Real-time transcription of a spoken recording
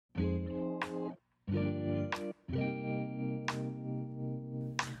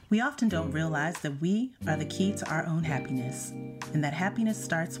We often don't realize that we are the key to our own happiness, and that happiness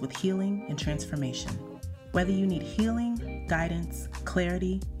starts with healing and transformation. Whether you need healing, guidance,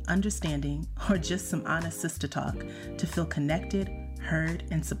 clarity, understanding, or just some honest sister talk to feel connected, heard,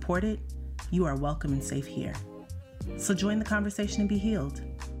 and supported, you are welcome and safe here. So join the conversation and be healed.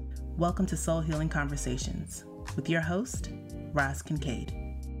 Welcome to Soul Healing Conversations with your host, Roz Kincaid.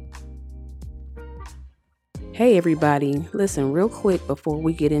 Hey everybody, listen real quick before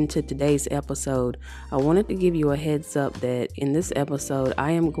we get into today's episode. I wanted to give you a heads up that in this episode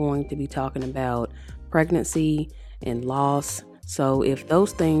I am going to be talking about pregnancy and loss. So if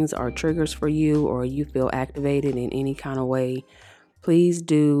those things are triggers for you or you feel activated in any kind of way, please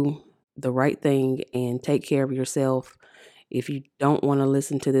do the right thing and take care of yourself. If you don't want to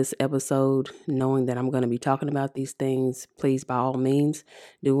listen to this episode knowing that I'm going to be talking about these things, please, by all means,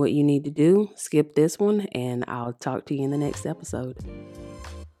 do what you need to do. Skip this one, and I'll talk to you in the next episode.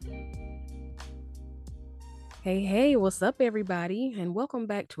 Hey, what's up, everybody? And welcome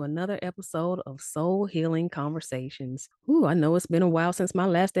back to another episode of Soul Healing Conversations. I know it's been a while since my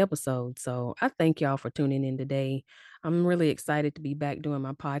last episode, so I thank y'all for tuning in today. I'm really excited to be back doing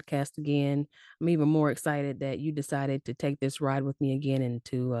my podcast again. I'm even more excited that you decided to take this ride with me again and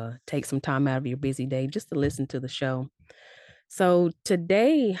to take some time out of your busy day just to listen to the show. So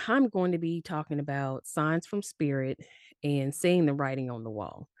today I'm going to be talking about signs from spirit and seeing the writing on the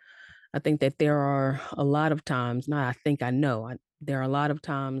wall. I think that there are a lot of times, not I think I know, there are a lot of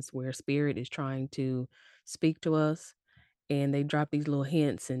times where spirit is trying to speak to us and they drop these little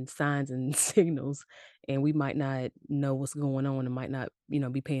hints and signs and signals, and we might not know what's going on and might not,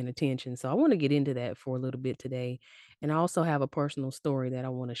 be paying attention. So I want to get into that for a little bit today. And I also have a personal story that I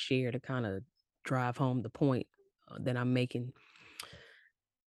want to share to kind of drive home the point that I'm making.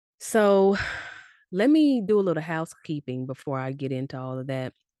 So let me do a little housekeeping before I get into all of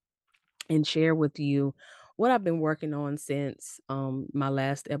that and share with you what I've been working on since my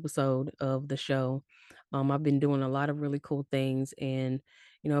last episode of the show. I've been doing a lot of really cool things, and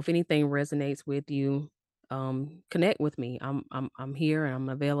if anything resonates with you, connect with me. I'm here and I'm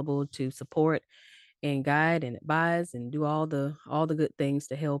available to support and guide and advise and do all the good things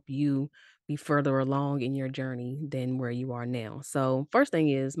to help you be further along in your journey than where you are now. So first thing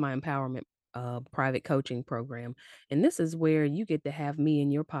is my empowerment private coaching program. And this is where you get to have me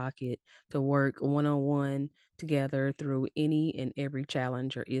in your pocket to work one-on-one together through any and every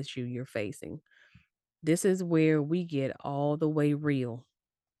challenge or issue you're facing. This is where we get all the way real,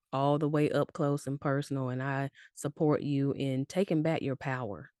 all the way up close and personal, and I support you in taking back your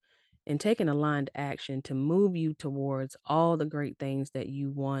power and taking aligned action to move you towards all the great things that you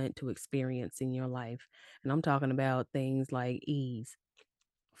want to experience in your life. And I'm talking about things like ease,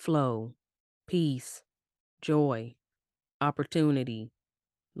 flow, peace, joy, opportunity,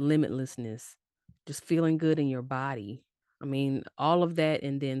 limitlessness, just feeling good in your body. I mean, all of that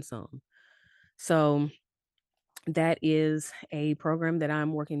and then some. So, that is a program that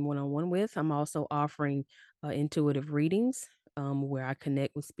I'm working one on one with. I'm also offering intuitive readings where I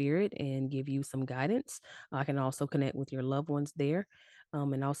connect with spirit and give you some guidance. I can also connect with your loved ones there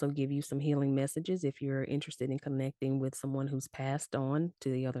and also give you some healing messages if you're interested in connecting with someone who's passed on to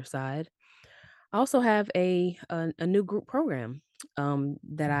the other side. I also have a new group program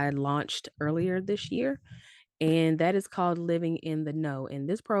that I launched earlier this year, and that is called Living in the Know. And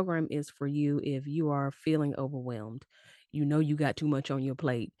this program is for you if you are feeling overwhelmed. You know you got too much on your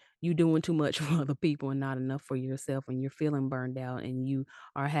plate. You doing too much for other people and not enough for yourself, and you're feeling burned out and you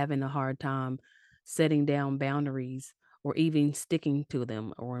are having a hard time setting down boundaries or even sticking to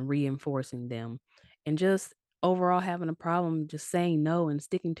them or reinforcing them. And just overall having a problem just saying no and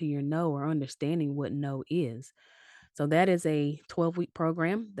sticking to your no or understanding what no is. So that is a 12-week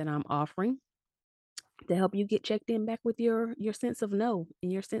program that I'm offering to help you get checked in back with your sense of no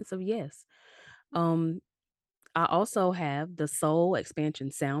and your sense of yes. Um, I also have the Soul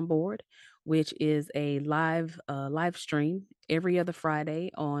Expansion Soundboard, which is a live stream every other Friday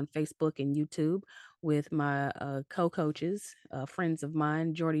on Facebook and YouTube with my co-coaches, friends of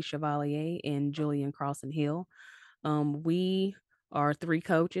mine, Jordy Chevalier and Julian Crossan Hill. We are three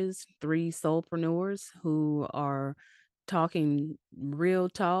coaches, three soulpreneurs who are talking real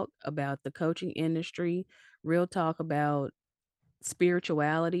talk about the coaching industry, real talk about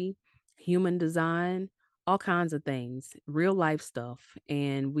spirituality, human design, all kinds of things, real life stuff.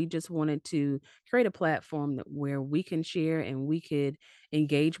 And we just wanted to create a platform where we can share and we could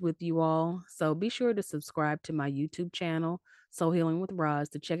engage with you all. So be sure to subscribe to my YouTube channel, Soul Healing with Roz,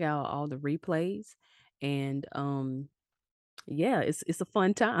 to check out all the replays. And yeah, it's a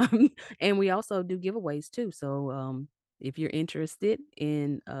fun time. And we also do giveaways too. So if you're interested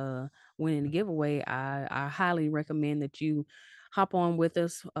in winning a giveaway, I highly recommend that you hop on with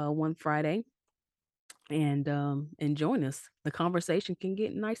us one Friday and join us. The conversation can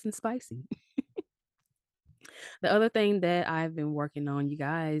get nice and spicy. The other thing that I've been working on, you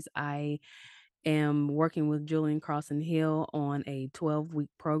guys, I am working with Julian Crossan Hill on a 12-week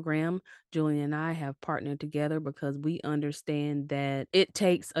program. Julian and I have partnered together because we understand that it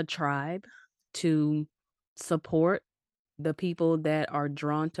takes a tribe to support the people that are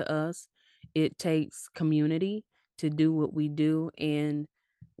drawn to us. It takes community to do what we do, and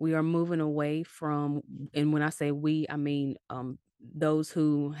we are moving away from, and when I say we, I mean those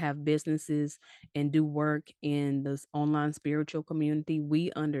who have businesses and do work in this online spiritual community.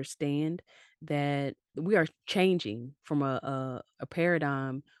 We understand that we are changing from a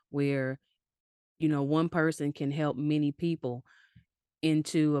paradigm where, one person can help many people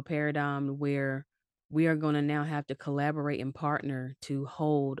into a paradigm where we are going to now have to collaborate and partner to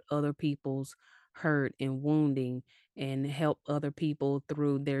hold other people's hurt and wounding and help other people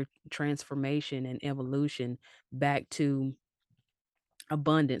through their transformation and evolution back to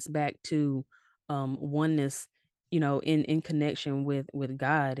abundance, back to oneness, in connection with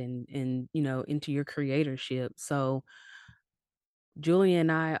God and into your creatorship. So Julie and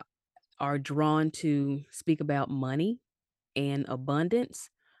I are drawn to speak about money and abundance.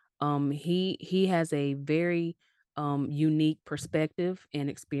 He has a very unique perspective and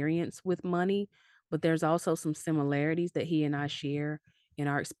experience with money, but there's also some similarities that he and I share in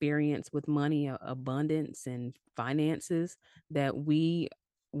our experience with money, abundance, and finances that we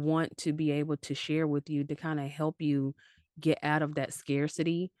want to be able to share with you to kind of help you get out of that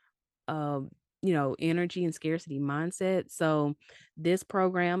scarcity um, energy and scarcity mindset. So this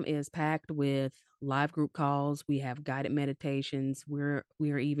program is packed with live group calls. We have guided meditations. We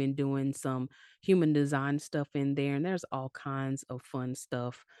are even doing some human design stuff in there, and there's all kinds of fun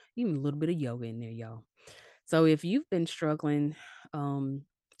stuff. Even a little bit of yoga in there, y'all. So if you've been struggling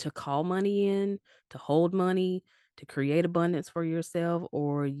to call money in, to hold money, to create abundance for yourself,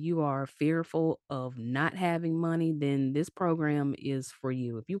 or you are fearful of not having money, then this program is for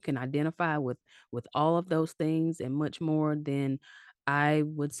you. If you can identify with all of those things and much more, then I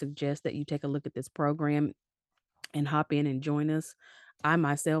would suggest that you take a look at this program and hop in and join us. I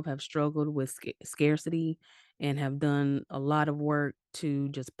myself have struggled with scarcity and have done a lot of work to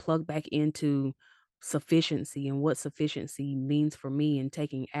just plug back into sufficiency and what sufficiency means for me and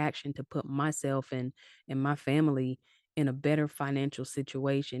taking action to put myself and my family in a better financial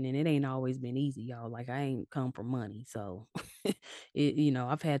situation. And it ain't always been easy, y'all. Like I ain't come from money. So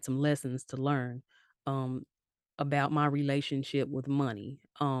I've had some lessons to learn um about my relationship with money.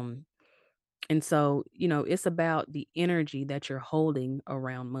 And so, it's about the energy that you're holding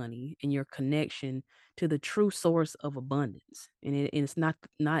around money and your connection to the true source of abundance. And it's not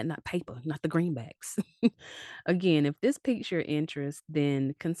paper, not the greenbacks. Again, if this piques your interest,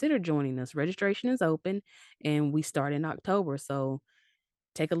 then consider joining us. Registration is open and we start in October. So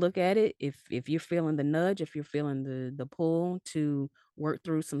take a look at it. If you're feeling the nudge, if you're feeling the pull to work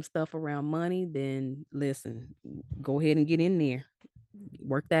through some stuff around money, then listen, go ahead and get in there,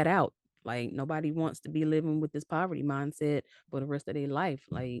 work that out. Like nobody wants to be living with this poverty mindset for the rest of their life.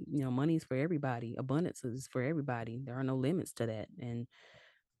 Like, money's for everybody. Abundance is for everybody. There are no limits to that. And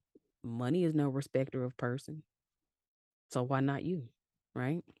money is no respecter of person. So why not you?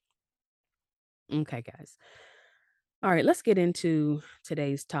 Right? Okay, guys. All right, let's get into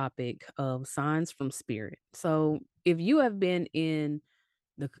today's topic of signs from spirit. So, if you have been in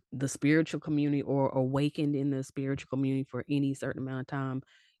the spiritual community or awakened in the spiritual community for any certain amount of time,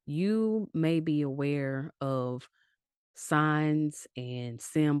 you may be aware of signs and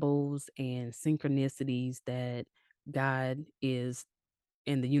symbols and synchronicities that God is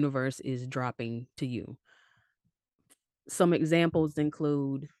and the universe is dropping to you. Some examples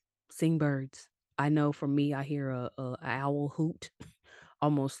include sing birds. I know for me, I hear a owl hoot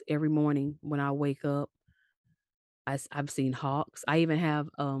almost every morning when I wake up. I've seen hawks. I even have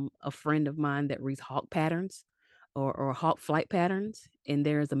a friend of mine that reads hawk patterns or hawk flight patterns, and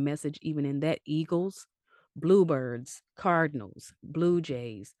there is a message even in that. Eagles, bluebirds, cardinals, blue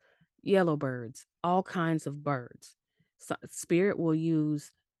jays, yellowbirds, all kinds of birds. So, spirit will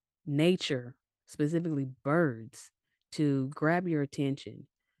use nature, specifically birds, to grab your attention.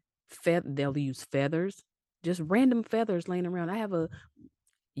 They'll use feathers, just random feathers laying around.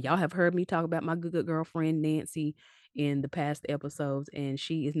 Y'all have heard me talk about my good girlfriend Nancy in the past episodes, and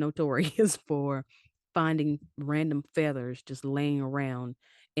she is notorious for finding random feathers just laying around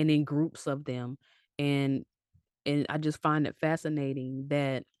and in groups of them. And and I just find it fascinating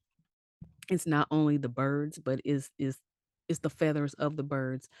that it's not only the birds, but is It's the feathers of the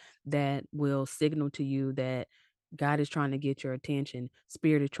birds that will signal to you that God is trying to get your attention,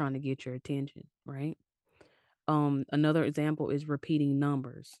 spirit is trying to get your attention, right? Another example is repeating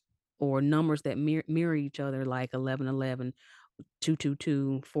numbers or numbers that mirror each other, like 1111,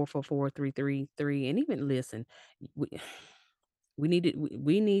 222, 444, 333, and even listen, we,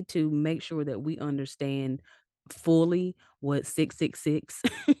 we need to make sure that we understand fully what 666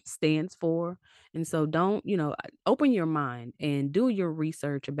 stands for. And so don't, open your mind and do your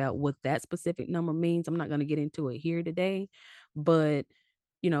research about what that specific number means. I'm not going to get into it here today, but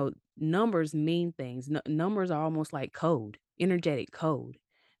numbers mean things. Numbers are almost like code, energetic code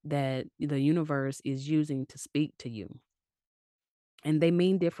that the universe is using to speak to you. And they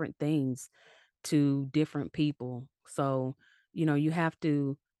mean different things to different people. So, you have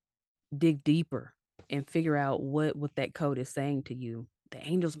to dig deeper and figure out what that code is saying to you. The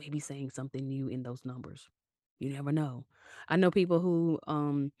angels may be saying something new in those numbers. You never know. I know people who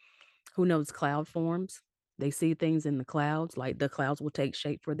knows cloud forms. They see things in the clouds, like the clouds will take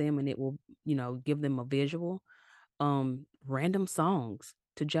shape for them and it will, give them a visual. Random songs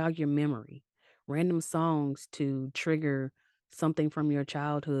to jog your memory, random songs to trigger something from your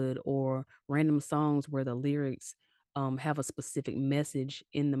childhood, or random songs where the lyrics have a specific message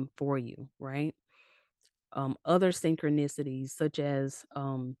in them for you, right? Other synchronicities such as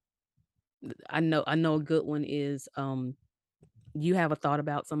I know a good one is you have a thought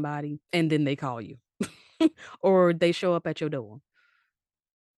about somebody and then they call you or they show up at your door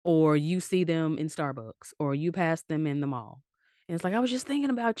or you see them in Starbucks, or you pass them in the mall. And it's like, "I was just thinking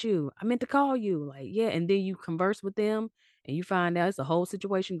about you. I meant to call you." Like, yeah, and then you converse with them and you find out it's a whole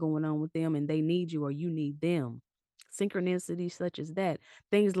situation going on with them and they need you or you need them. Synchronicity such as that,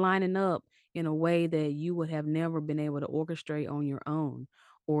 things lining up in a way that you would have never been able to orchestrate on your own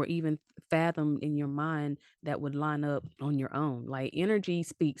or even fathom in your mind that would line up on your own. Like energy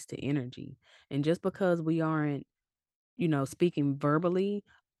speaks to energy. And just because we aren't speaking verbally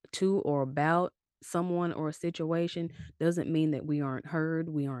to or about someone or a situation doesn't mean that we aren't heard,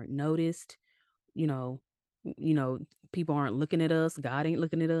 we aren't noticed, you know, you know, people aren't looking at us, God ain't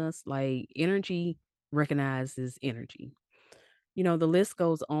looking at us. Like energy recognizes energy. The list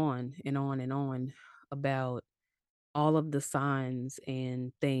goes on and on and on about all of the signs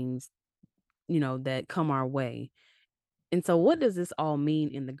and things, that come our way. And so what does this all mean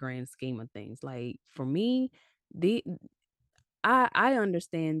in the grand scheme of things? Like for me, the I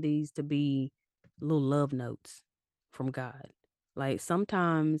understand these to be little love notes from God. Like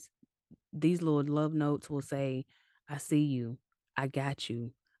sometimes these little love notes will say, I see you, I got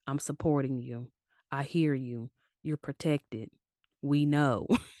you, I'm supporting you, I hear you, you're protected. We know.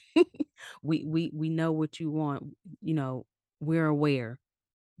 We know what you want, you know, we're aware.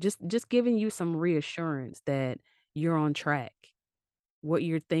 Just giving you some reassurance that you're on track. What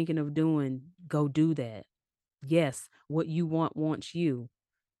you're thinking of doing, go do that. Yes, what you want wants you.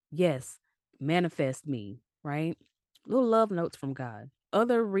 Yes, manifest me, right? Little love notes from God.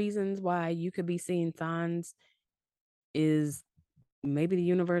 Other reasons why you could be seeing signs is maybe the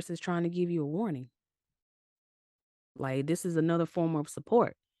universe is trying to give you a warning. Like this is another form of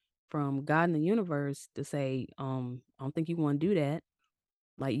support from God and the universe to say, I don't think you want to do that.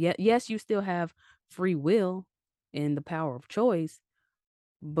 Like, yes, you still have free will and the power of choice,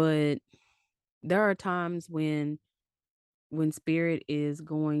 but there are times when spirit is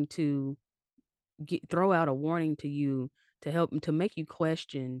going to throw out a warning to you to help to make you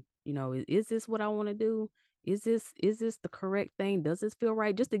question, is this what I want to do? Is this the correct thing? Does this feel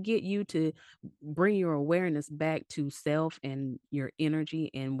right? Just to get you to bring your awareness back to self and your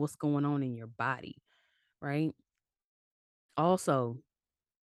energy and what's going on in your body, right? Also,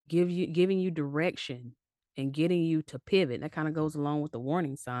 giving you direction and getting you to pivot. That kind of goes along with the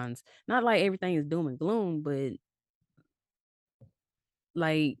warning signs. Not like everything is doom and gloom, but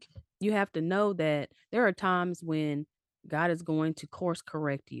like, you have to know that there are times when God is going to course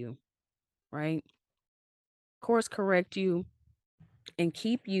correct you, right? Course correct you and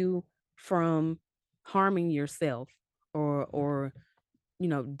keep you from harming yourself or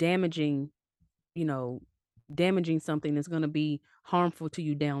damaging, you know, damaging something that's going to be harmful to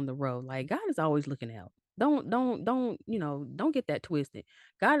you down the road. Like God is always looking out. Don't get that twisted.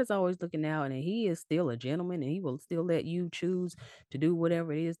 God is always looking out and he is still a gentleman and he will still let you choose to do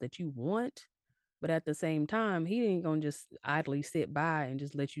whatever it is that you want. But at the same time, he ain't gonna just idly sit by and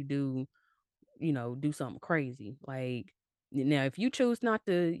just let you do something crazy. Like now, if you choose not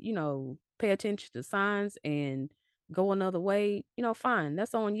to, pay attention to signs and go another way, fine.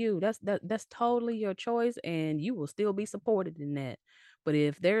 That's on you. That's totally your choice, and you will still be supported in that. But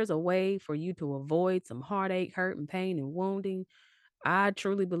if there's a way for you to avoid some heartache, hurt, and pain and wounding, I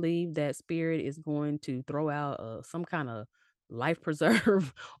truly believe that spirit is going to throw out some kind of life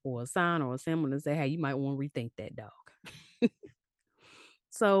preserve or a sign or a symbol and say, hey, you might want to rethink that, dog.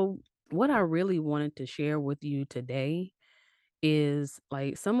 So, what I really wanted to share with you today is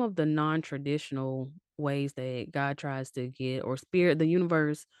like some of the non-traditional ways that God tries to get or spirit, the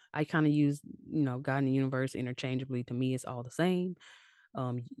universe. I kind of use, God and the universe interchangeably. To me, it's all the same.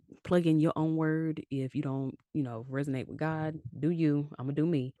 um Plug in your own word if you don't, resonate with God. Do you? I'm gonna do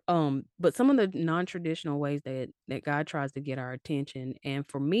me. But some of the non-traditional ways that God tries to get our attention, and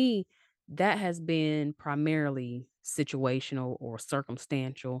for me, that has been primarily situational or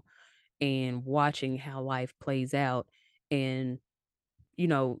circumstantial, and watching how life plays out, and you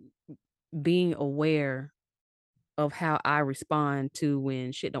know being aware of how I respond to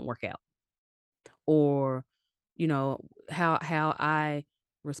when shit don't work out, or you know how I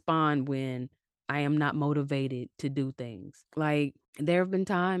respond when I am not motivated to do things. Like, there have been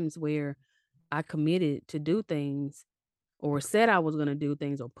times where I committed to do things, or said I was going to do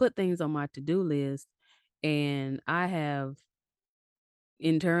things, or put things on my to-do list, and I have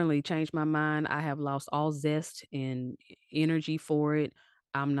internally changed my mind. I have lost all zest and energy for it.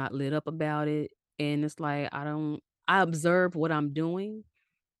 I'm not lit up about it, and it's like I observe what I'm doing,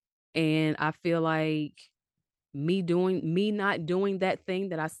 and I feel like me not doing that thing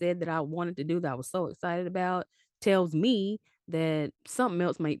that I said that I wanted to do, that I was so excited about, tells me that something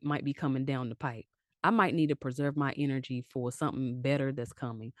else might be coming down the pipe. I might need to preserve my energy for something better that's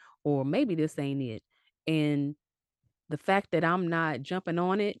coming, or maybe this ain't it. And the fact that I'm not jumping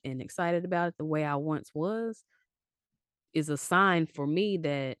on it and excited about it the way I once was is a sign for me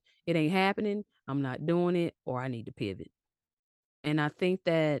that it ain't happening. I'm not doing it, or I need to pivot. And I think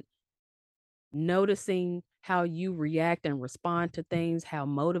that noticing how you react and respond to things, how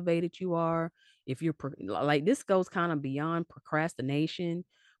motivated you are. If you're like, this goes kind of beyond procrastination,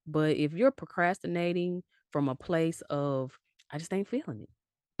 but if you're procrastinating from a place of, I just ain't feeling it.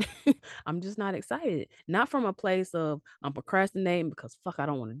 I'm just not excited. Not from a place of I'm procrastinating because fuck, I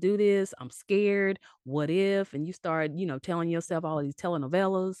don't want to do this. I'm scared. What if? And you start, telling yourself all of these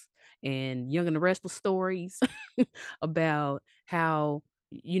telenovelas and Young and the Restless stories about how,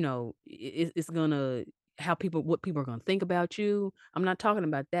 it's gonna, how people, what people are gonna think about you. I'm not talking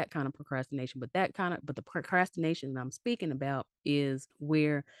about that kind of procrastination, but the procrastination that I'm speaking about is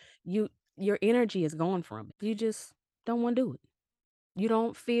where you your energy is gone from it. You just don't want to do it. You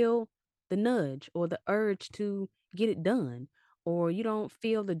don't feel the nudge or the urge to get it done, or you don't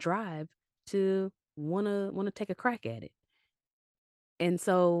feel the drive to wanna take a crack at it. And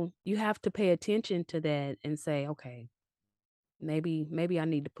so you have to pay attention to that and say, okay, maybe I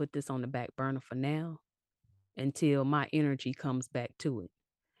need to put this on the back burner for now until my energy comes back to it.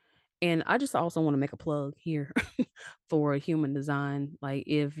 And I just also want to make a plug here for human design. Like,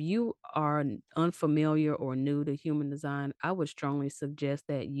 if you are unfamiliar or new to human design, I would strongly suggest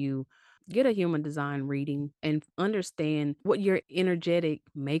that you get a human design reading and understand what your energetic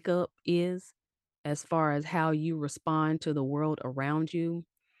makeup is, as far as how you respond to the world around you.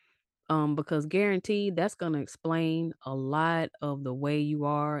 Because guaranteed that's gonna explain a lot of the way you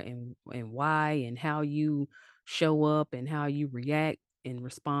are, and why, and how you show up, and how you react and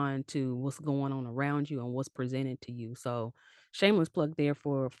respond to what's going on around you and what's presented to you. So, shameless plug there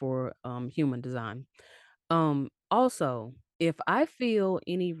for human design. Also, if I feel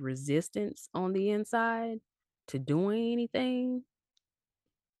any resistance on the inside to doing anything,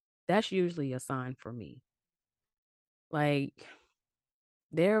 that's usually a sign for me. Like,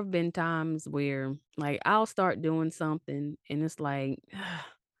 there have been times where, like, I'll start doing something and it's like,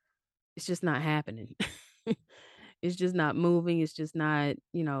 it's just not happening. It's just not moving. It's just not,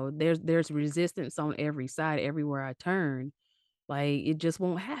 there's resistance on every side, everywhere I turn. Like, it just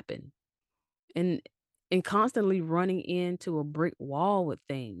won't happen. And constantly running into a brick wall with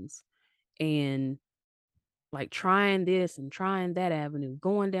things, and like trying this and trying that avenue,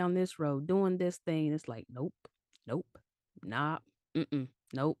 going down this road, doing this thing. It's like, nope, nope, nah,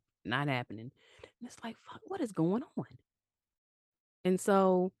 nope, not happening. And it's like, fuck, what is going on? And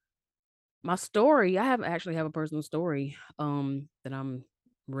so my story, I have a personal story that I'm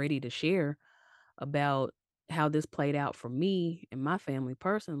ready to share about how this played out for me and my family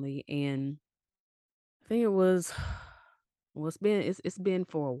personally. And I think it was, well, it's been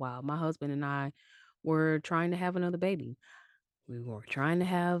for a while. My husband and I were trying to have another baby. We were trying to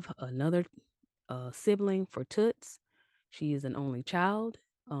have another sibling for Toots. She is an only child.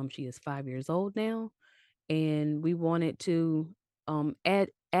 She is 5 years old now, and we wanted to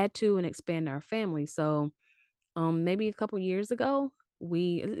add to and expand our family. So maybe a couple years ago,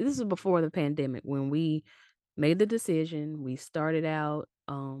 this is before the pandemic when we made the decision. We started out,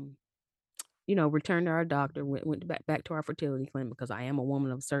 returned to our doctor, went back to our fertility clinic because I am a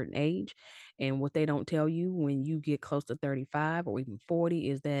woman of a certain age. And what they don't tell you when you get close to 35 or even 40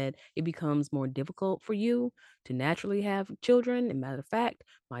 is that it becomes more difficult for you to naturally have children. And matter of fact,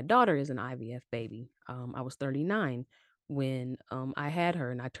 my daughter is an IVF baby. I was 39 when I had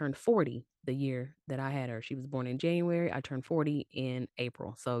her, and I turned 40 the year that I had her. She was born in January. I turned 40 in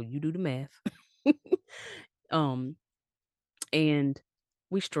April. So you do the math. um, and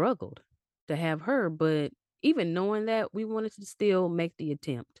we struggled to have her, but even knowing that, we wanted to still make the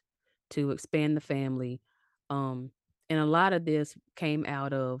attempt to expand the family. Um, and a lot of this came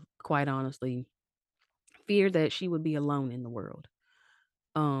out of, quite honestly, fear that she would be alone in the world.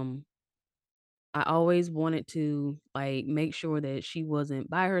 Um, I always wanted to like make sure that she wasn't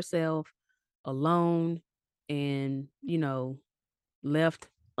by herself, alone, and left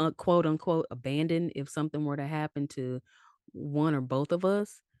quote unquote abandoned if something were to happen to one or both of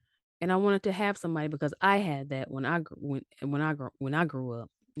us. And I wanted to have somebody because I had that when I grew up.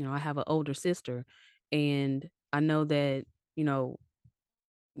 I have an older sister, and I know that, you know,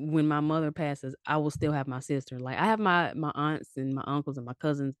 when my mother passes, I will still have my sister. Like, I have my aunts and my uncles and my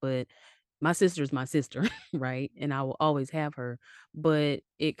cousins, but my sister's my sister, right? And I will always have her. But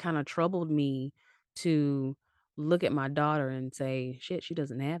it kinda troubled me to look at my daughter and say, "Shit, she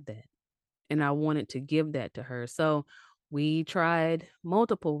doesn't have that." And I wanted to give that to her. So we tried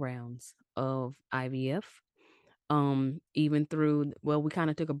multiple rounds of IVF. Even through well, we kind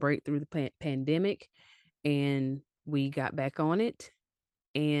of took a break through the pandemic, and we got back on it,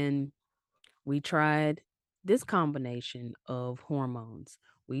 and we tried this combination of hormones.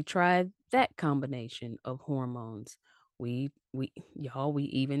 We tried that combination of hormones. We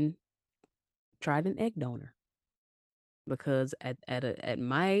even tried an egg donor. Because at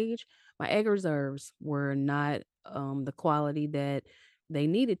my age, my egg reserves were not, the quality that they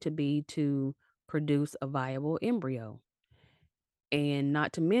needed to be to produce a viable embryo, and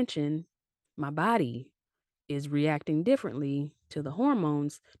not to mention, my body is reacting differently to the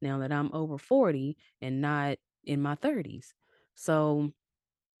hormones now that I'm over 40 and not in my 30s. So,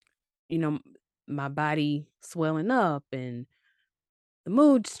 you know, my body swelling up and the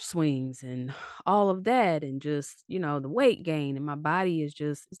mood swings and all of that, and just, the weight gain, and my body is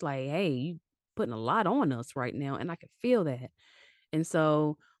just it's like, "Hey, you putting a lot on us right now," and I could feel that. And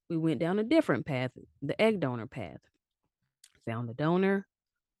so we went down a different path, the egg donor path. Found the donor,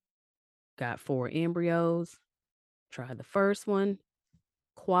 got 4 embryos, tried the first one,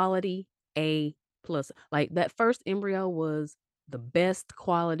 quality A plus. Like, that first embryo was the best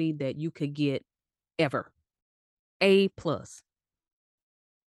quality that you could get ever. A plus.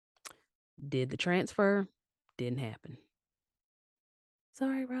 Did the transfer, didn't happen.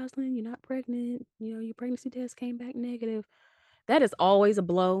 "Sorry, Rosalind, you're not pregnant. Your pregnancy test came back negative." That is always a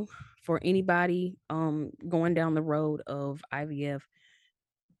blow for anybody, going down the road of IVF,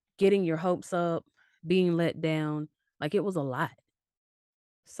 getting your hopes up, being let down, like, it was a lot.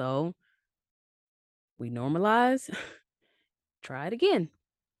 So, we normalize, try it again.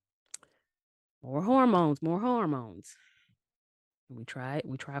 More hormones, more hormones. We try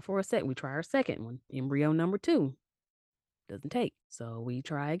our second one, embryo number 2, doesn't take. So, we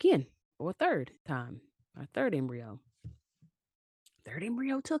try again for a third time, our third embryo. Third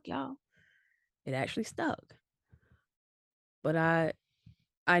embryo took, y'all. It actually stuck. But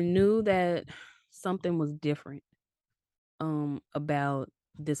I knew that something was different, about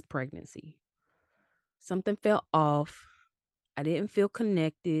this pregnancy. Something felt off. I didn't feel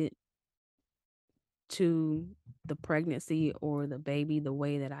connected to the pregnancy or the baby the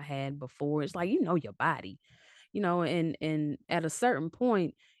way that I had before. It's like, your body, and at a certain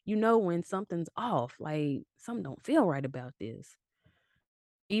point, when something's off, like, something don't feel right about this.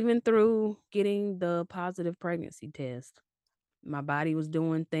 Even through getting the positive pregnancy test, my body was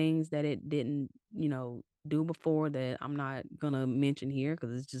doing things that it didn't, do before, that I'm not gonna mention here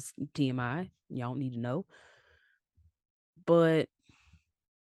because it's just TMI. Y'all don't need to know. But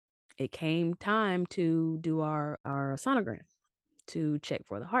it came time to do our sonogram to check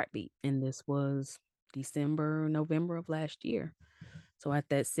for the heartbeat, and this was December, November of last year. So at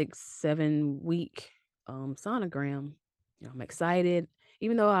that 6, 7 week sonogram, I'm excited,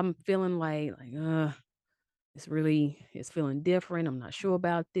 even though I'm feeling like it's feeling different. I'm not sure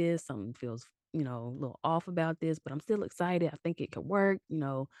about this. Something feels, a little off about this, but I'm still excited. I think it could work.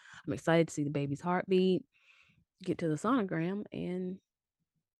 I'm excited to see the baby's heartbeat, get to the sonogram, and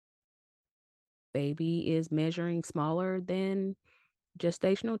baby is measuring smaller than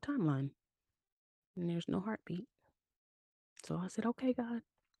gestational timeline. And there's no heartbeat. So I said, okay, God,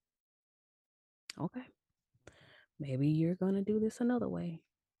 okay, maybe you're going to do this another way.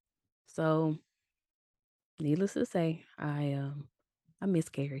 So, needless to say, I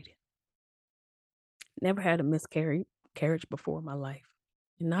miscarried. Never had a miscarriage carriage before in my life.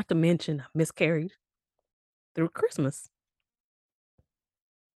 And not to mention, I miscarried through Christmas.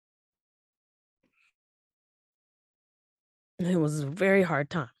 And it was a very hard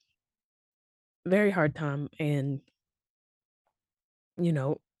time. And, you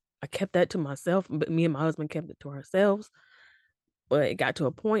know, I kept that to myself, but me and my husband kept it to ourselves. But it got to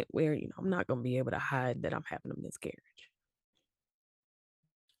a point where, I'm not going to be able to hide that I'm having a miscarriage.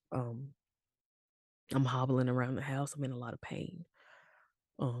 Um, I'm hobbling around the house. I'm in a lot of pain.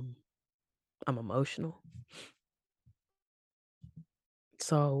 Um, I'm emotional.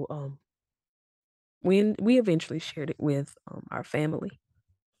 So, we eventually shared it with our family,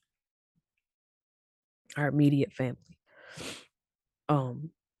 our immediate family, um,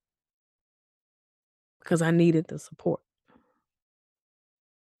 because I needed the support.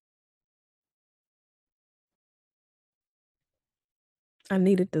 I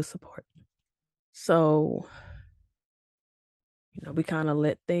needed the support. So, we kind of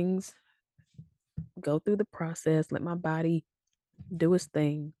let things go through the process, let my body do its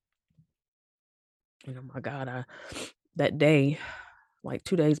thing. And oh my God, that day, like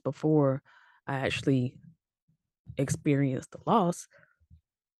 2 days before I actually experienced the loss,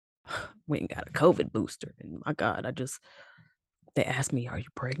 went and got a COVID booster. And my God, they asked me, "Are you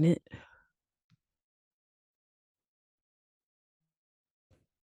pregnant?"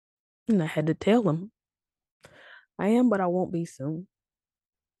 And I had to tell them, "I am, but I won't be soon."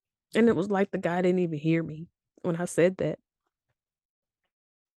 And it was like the guy didn't even hear me when I said that.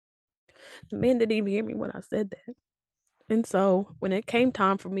 The man didn't even hear me when I said that. And so when it came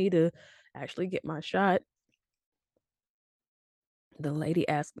time for me to actually get my shot, the lady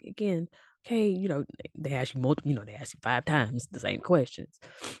asked me again, "Okay, they ask you multiple, they ask you 5 times the same questions."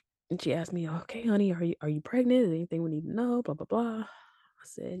 And she asked me, "Okay, honey, are you pregnant? Is there anything we need to know? Blah blah blah." I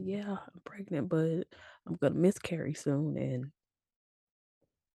said, "Yeah, I'm pregnant, but I'm gonna miscarry soon." And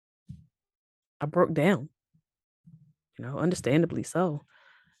I broke down, understandably so.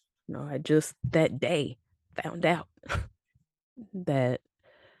 I just that day found out that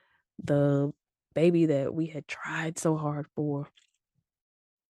the baby that we had tried so hard for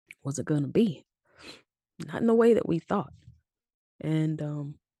wasn't gonna be, not in the way that we thought. And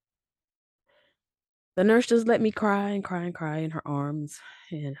the nurse just let me cry and cry and cry in her arms,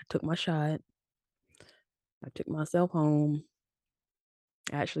 and I took my shot. I took myself home.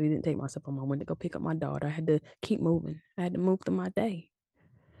 I actually didn't take myself home. I went to go pick up my daughter. I had to keep moving. I had to move through my day.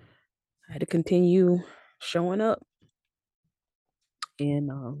 I had to continue showing up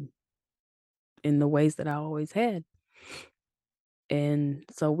in in the ways that I always had. And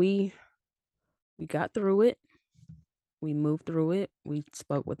so we got through it. We moved through it. We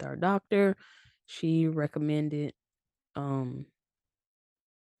spoke with our doctor. She recommended um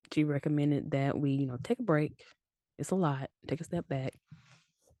she recommended that we, take a break. It's a lot. Take a step back.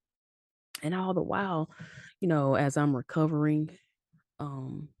 And all the while, as I'm recovering,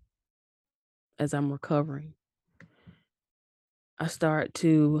 um as I'm recovering, I start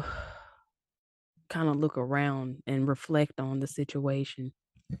to kind of look around and reflect on the situation.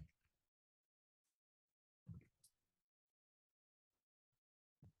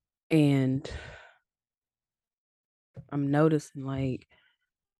 And I'm noticing like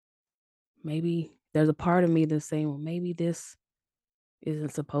maybe there's a part of me that's saying, well, maybe this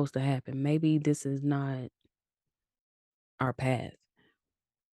isn't supposed to happen. Maybe this is not our path.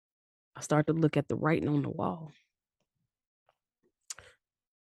 I start to look at the writing on the wall.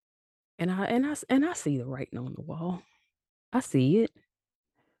 And I see the writing on the wall. I see it,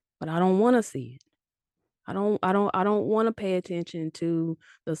 but I don't want to see it. I don't want to pay attention to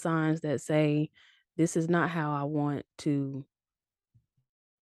the signs that say this is not how I want to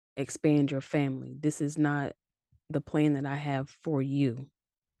expand your family. This is not the plan that I have for you.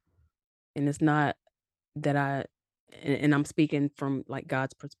 And it's not that and I'm speaking from like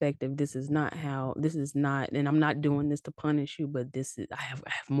God's perspective. This is not, and I'm not doing this to punish you, but I have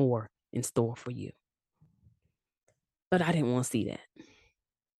more in store for you. But I didn't want to see that.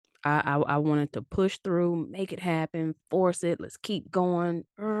 I wanted to push through, make it happen, force it. Let's keep going.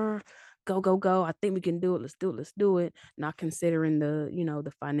 Go, go, go. I think we can do it. Let's do it. Let's do it. Not considering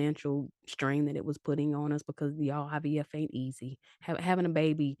the financial strain that it was putting on us because y'all IVF ain't easy. Having a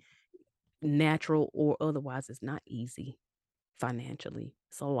baby, natural or otherwise, is not easy financially.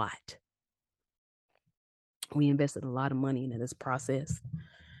 It's a lot. We invested a lot of money into this process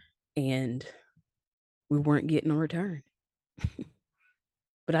and we weren't getting a return.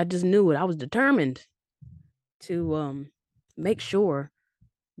 But I just knew it. I was determined to make sure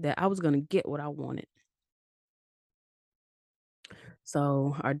that I was going to get what I wanted.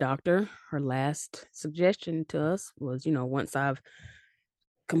 So our doctor, her last suggestion to us was, once I've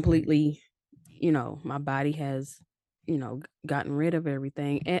completely, my body has, gotten rid of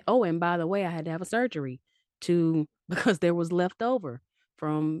everything. And oh, and by the way, I had to have a surgery to because there was left over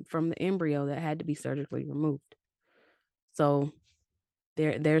from the embryo that had to be surgically removed. So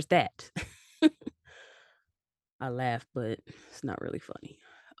there's that. I laugh, but it's not really funny.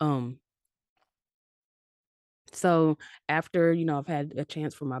 Um So after, I've had a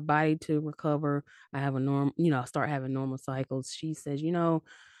chance for my body to recover, I have a I start having normal cycles. She says, you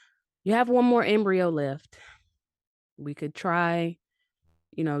have one more embryo left. We could try,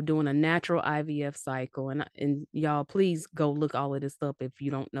 doing a natural IVF cycle. And y'all please go look all of this up if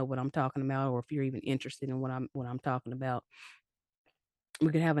you don't know what I'm talking about or if you're even interested in what I'm talking about.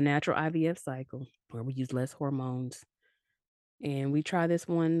 We could have a natural IVF cycle where we use less hormones. And we try this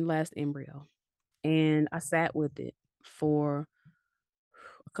one last embryo. And I sat with it for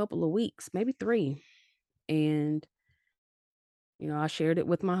a couple of weeks, maybe 3. And, I shared it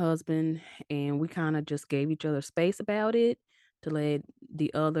with my husband and we kinda just gave each other space about it to let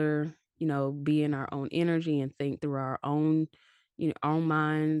the other, be in our own energy and think through our own, own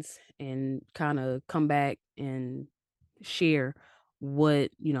minds and kinda come back and share what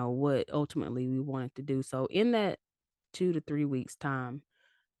ultimately we wanted to do. So in that 2 to 3 weeks time,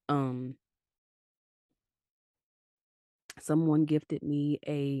 um, someone gifted me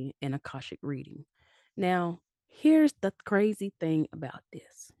an Akashic reading. Now, here's the crazy thing about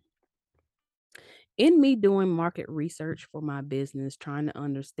this. In me doing market research for my business, trying to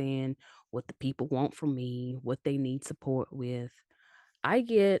understand what the people want from me, what they need support with, I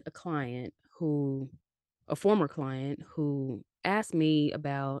get a former client who asked me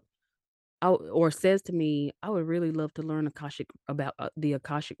about, or says to me, I would really love to learn about the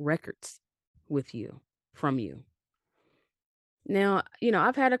Akashic records with you, from you. Now,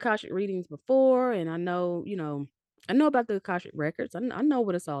 I've had Akashic readings before and I know about the Akashic records. I know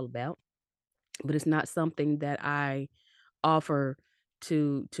what it's all about, but it's not something that I offer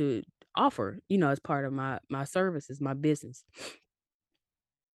to offer, as part of my services, my business.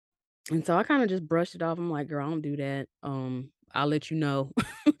 And so I kinda just brushed it off. I'm like, "Girl, I don't do that. I'll let you know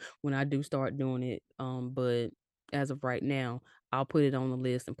when I do start doing it. But as of right now, I'll put it on the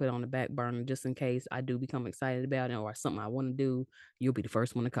list and put it on the back burner just in case I do become excited about it or something I wanna do, you'll be the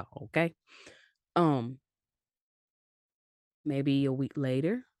first one to call, okay?" Um, Maybe a week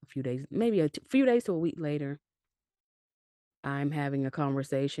later, a few days, maybe few days to a week later, I'm having a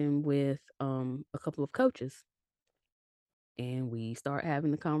conversation with, a couple of coaches, and we start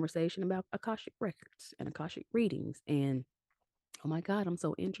having the conversation about Akashic records and Akashic readings, and, "Oh my god, I'm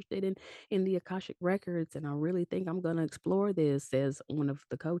so interested in the Akashic records, and I really think I'm gonna explore this," says one of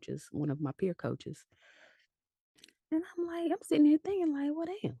the coaches, one of my peer coaches. And I'm sitting here thinking like, "Well,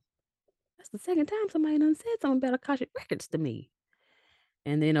 damn, that's the second time somebody done said something about Akashic records to me."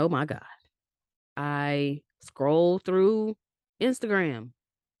 And then, oh my god, I scroll through Instagram,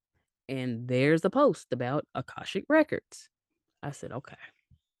 and there's a post about Akashic records. I said, "Okay,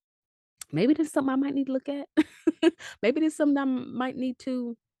 maybe this is something I might need to look at. Maybe this is something I might need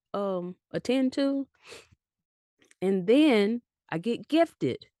to attend to." And then I get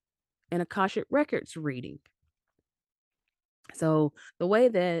gifted an Akashic records reading. So the way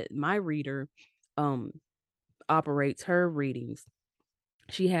that my reader um operates her readings,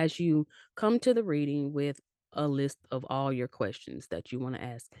 she has you come to the reading with a list of all your questions that you want to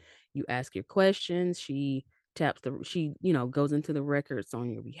ask. You ask your questions, she goes into the records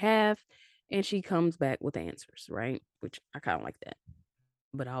on your behalf and she comes back with answers, right? Which I kind of like that.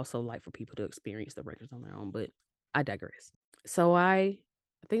 But I also like for people to experience the records on their own, but I digress. So I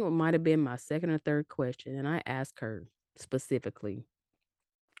think it might have been my second or third question and I asked her specifically,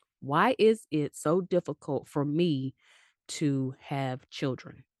 "Why is it so difficult for me to have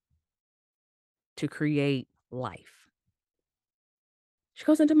children, to create life?" She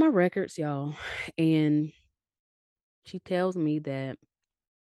goes into my records, y'all, and she tells me that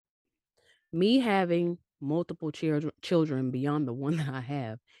me having multiple children beyond the one that I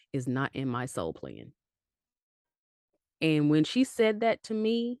have is not in my soul plan. And when she said that to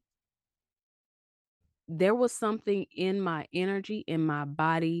me, there was something in my energy, in my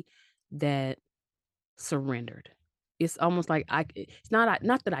body that surrendered. It's almost like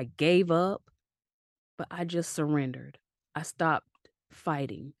not that I gave up, but I just surrendered. I stopped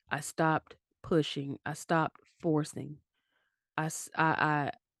fighting. I stopped pushing. I stopped forcing. I s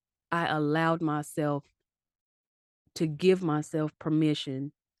I allowed myself to give myself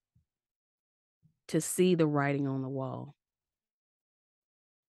permission to see the writing on the wall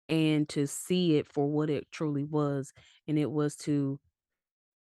and to see it for what it truly was. And it was to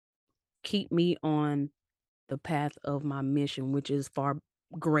keep me on the path of my mission, which is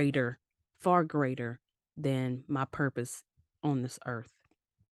greater, far greater than my purpose on this earth.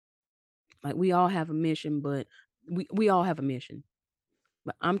 Like we all have a mission, but we all have a mission.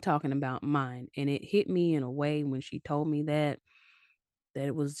 But I'm talking about mine. And it hit me in a way when she told me that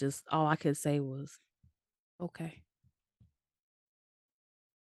it was just all I could say was, okay,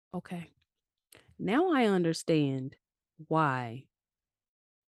 okay. Now I understand why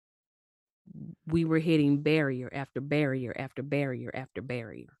we were hitting barrier after barrier after barrier after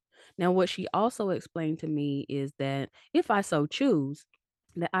barrier. Now, what she also explained to me is that if I so choose,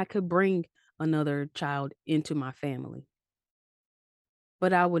 that I could bring another child into my family,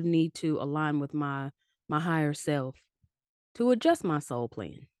 but I would need to align with my higher self to adjust my soul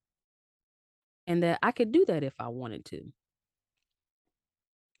plan, and that I could do that if I wanted to.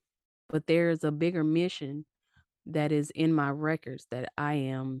 But there's a bigger mission that is in my records that I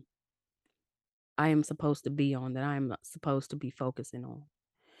am supposed to be on, that I'm supposed to be focusing on.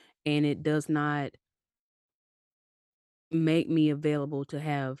 And it does not make me available to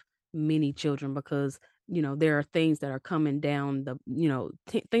have many children because, there are things that are coming down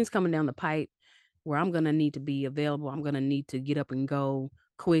things coming down the pipe where I'm going to need to be available. I'm going to need to get up and go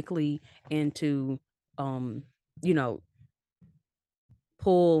quickly and to, um, you know,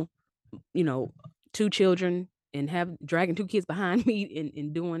 pull, you know, 2 children and have dragging 2 kids behind me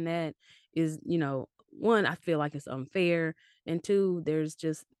and doing that is, 1, I feel like it's unfair, and 2, there's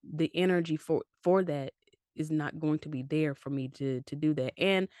just the energy for that is not going to be there for me to do that,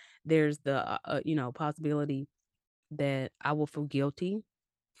 and there's the, possibility that I will feel guilty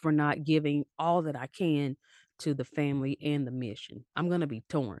for not giving all that I can to the family and the mission. I'm gonna be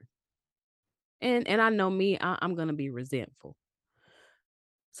torn, and I know me, I'm gonna be resentful.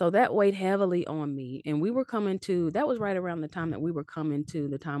 So that weighed heavily on me, and we were coming to that was right around the time that we were coming to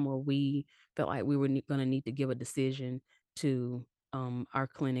the time where we felt like we were gonna need to give a decision to, our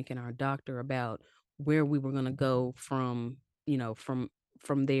clinic and our doctor about where we were gonna go from,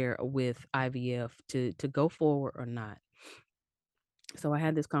 from there with IVF to go forward or not. So I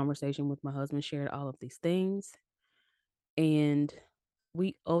had this conversation with my husband, shared all of these things, and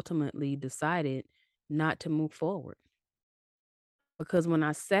we ultimately decided not to move forward. Because when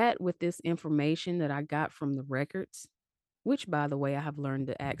I sat with this information that I got from the records, which by the way, I have learned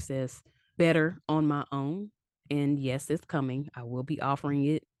to access better on my own. And yes, it's coming. I will be offering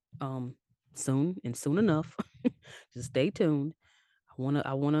it soon and soon enough. Just stay tuned.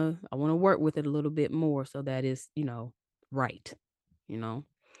 I wanna work with it a little bit more so that it's, right, you know.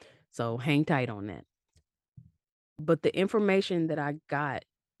 So hang tight on that. But the information that I got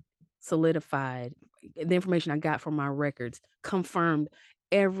solidified the information I got from my records confirmed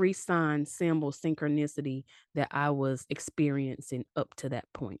every sign, symbol, synchronicity that I was experiencing up to that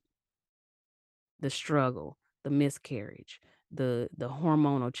point. The struggle, the miscarriage, the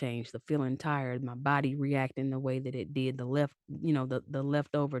hormonal change, the feeling tired, my body reacting the way that it did, the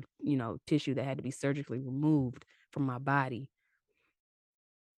leftover, tissue that had to be surgically removed from my body,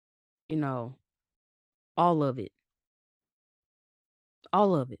 you know, all of it,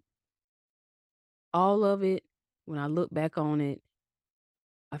 all of it, all of it. When I look back on it,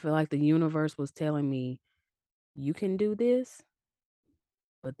 I feel like the universe was telling me, "You can do this,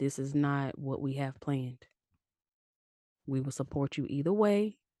 but this is not what we have planned. We will support you either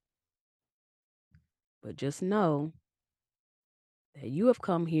way, but just know that you have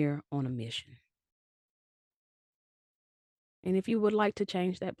come here on a mission. And if you would like to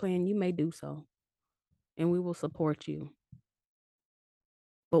change that plan, you may do so, and we will support you."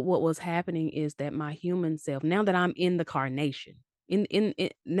 But what was happening is that my human self, now that I'm in the carnation,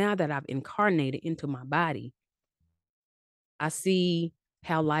 now that I've incarnated into my body, I see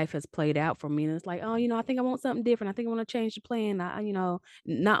how life has played out for me, and it's like, "Oh, I think I want something different. I think I wanna change the plan."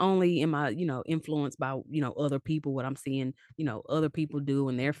 Not only am I, influenced by, other people, what I'm seeing, other people do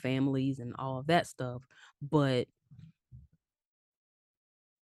and their families and all of that stuff, but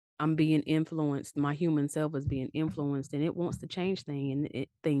I'm being influenced. My human self is being influenced, and it wants to change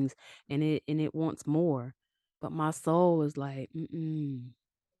things, and it wants more. But my soul is like, "Mm-mm.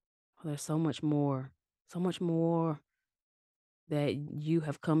 There's so much more that you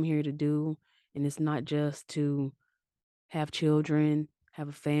have come here to do, and it's not just to have children, have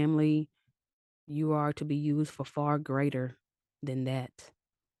a family. You are to be used for far greater than that.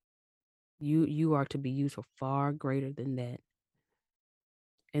 You are to be used for far greater than that."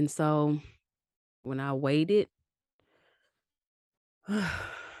 And so when I waited,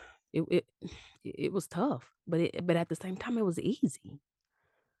 It it it was tough, but at the same time, it was easy,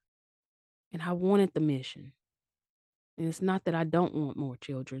 and I wanted the mission. And it's not that I don't want more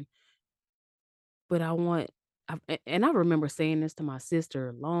children, but I want and I remember saying this to my sister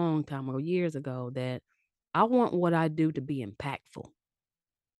a long time ago, years ago, that I want what I do to be impactful.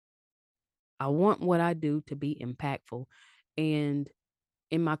 I want what I do to be impactful. And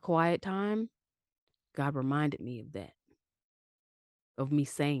in my quiet time, God reminded me of that, of me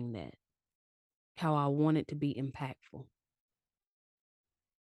saying that, how I want it to be impactful.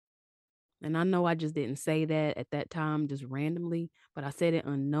 And I know I just didn't say that at that time just randomly, but I said it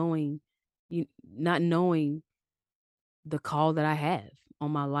unknowing, not knowing the call that I have on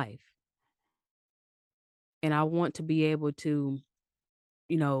my life. And I want to be able to,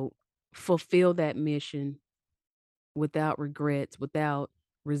 you know, fulfill that mission without regrets, without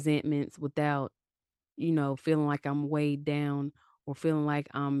resentments, without, feeling like I'm weighed down or feeling like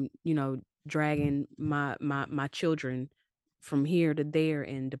I'm, dragging my children from here to there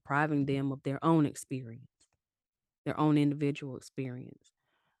and depriving them of their own experience, their own individual experience.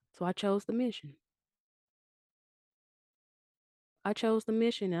 So I chose the mission. I chose the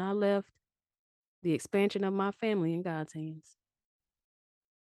mission and I left the expansion of my family in God's hands.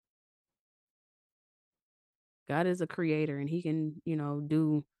 God is a creator and he can,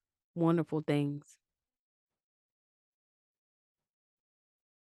 do wonderful things.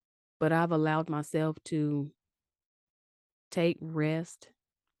 But I've allowed myself to take rest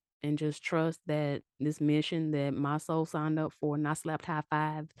and just trust that this mission that my soul signed up for, and I slapped high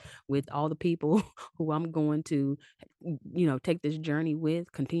fives with all the people who I'm going to, take this journey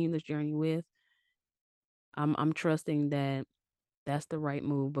with, continue this journey with. I'm trusting that that's the right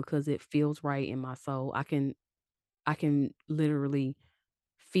move because it feels right in my soul. I can literally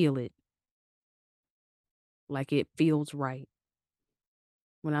feel it, like it feels right.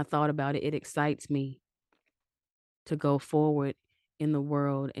 When I thought about it, it excites me to go forward in the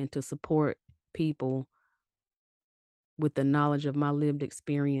world and to support people with the knowledge of my lived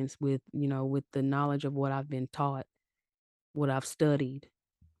experience, with the knowledge of what I've been taught, what I've studied,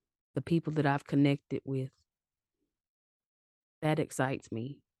 the people that I've connected with. That excites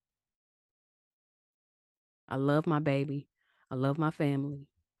me. I love my baby. I love my family,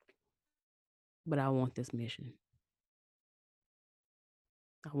 but I want this mission.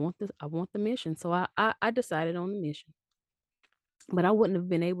 I want the mission. So I decided on the mission. But I wouldn't have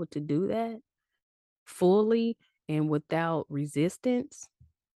been able to do that fully and without resistance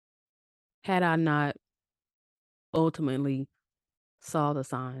had I not ultimately saw the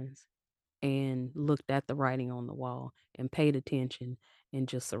signs and looked at the writing on the wall and paid attention and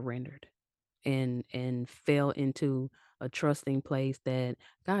just surrendered and fell into a trusting place that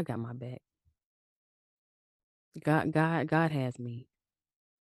God got my back. God has me.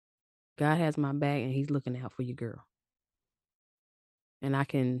 God has my back and he's looking out for you, girl. And I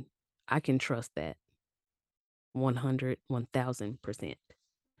can trust that 100, 1000%.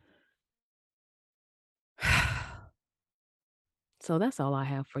 So that's all I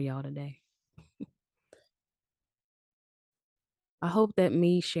have for y'all today. I hope that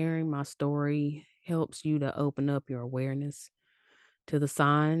me sharing my story helps you to open up your awareness to the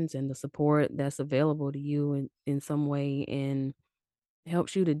signs and the support that's available to you in some way and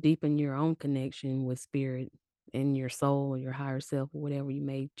helps you to deepen your own connection with spirit and your soul or your higher self or whatever you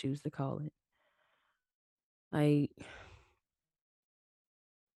may choose to call it. Like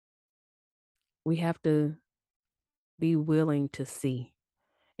we have to be willing to see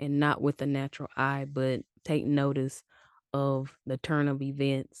and not with the natural eye, but take notice of the turn of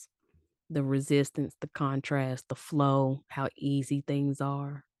events, the resistance, the contrast, the flow, how easy things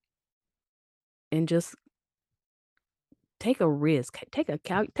are, and just take a risk. Take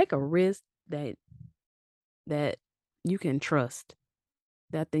a risk that you can trust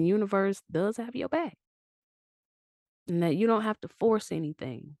that the universe does have your back and that you don't have to force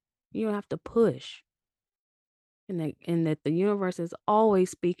anything. You don't have to push. And that the universe is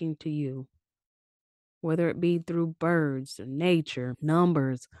always speaking to you, whether it be through birds or nature,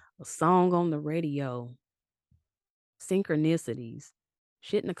 numbers, a song on the radio, synchronicities,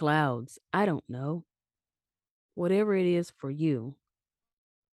 shit in the clouds. I don't know. Whatever it is for you,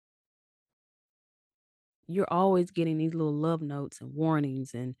 you're always getting these little love notes and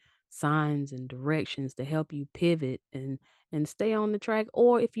warnings and signs and directions to help you pivot and stay on the track.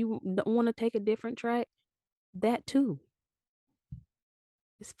 Or if you want to take a different track, that too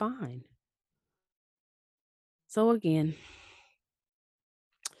is fine. So again,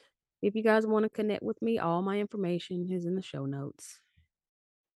 if you guys want to connect with me, all my information is in the show notes.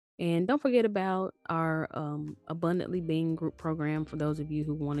 And don't forget about our Abundantly Being group program for those of you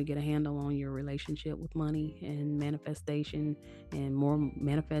who want to get a handle on your relationship with money and manifestation and more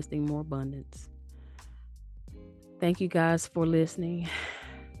manifesting more abundance. Thank you guys for listening.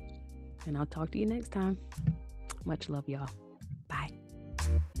 And I'll talk to you next time. Much love, y'all. Bye.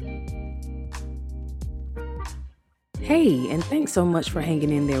 Hey, and thanks so much for hanging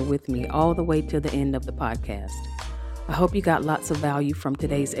in there with me all the way to the end of the podcast. I hope you got lots of value from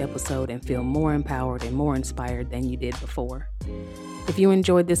today's episode and feel more empowered and more inspired than you did before. If you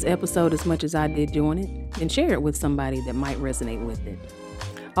enjoyed this episode as much as I did doing it, then share it with somebody that might resonate with it.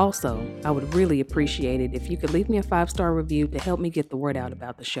 Also, I would really appreciate it if you could leave me a 5-star review to help me get the word out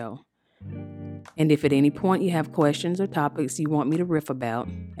about the show. And if at any point you have questions or topics you want me to riff about,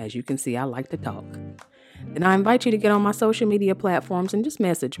 as you can see, I like to talk, then I invite you to get on my social media platforms and just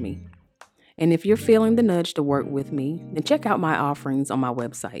message me. And if you're feeling the nudge to work with me, then check out my offerings on my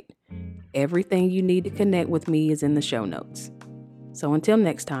website. Everything you need to connect with me is in the show notes. So until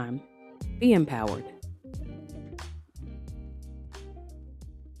next time, be empowered.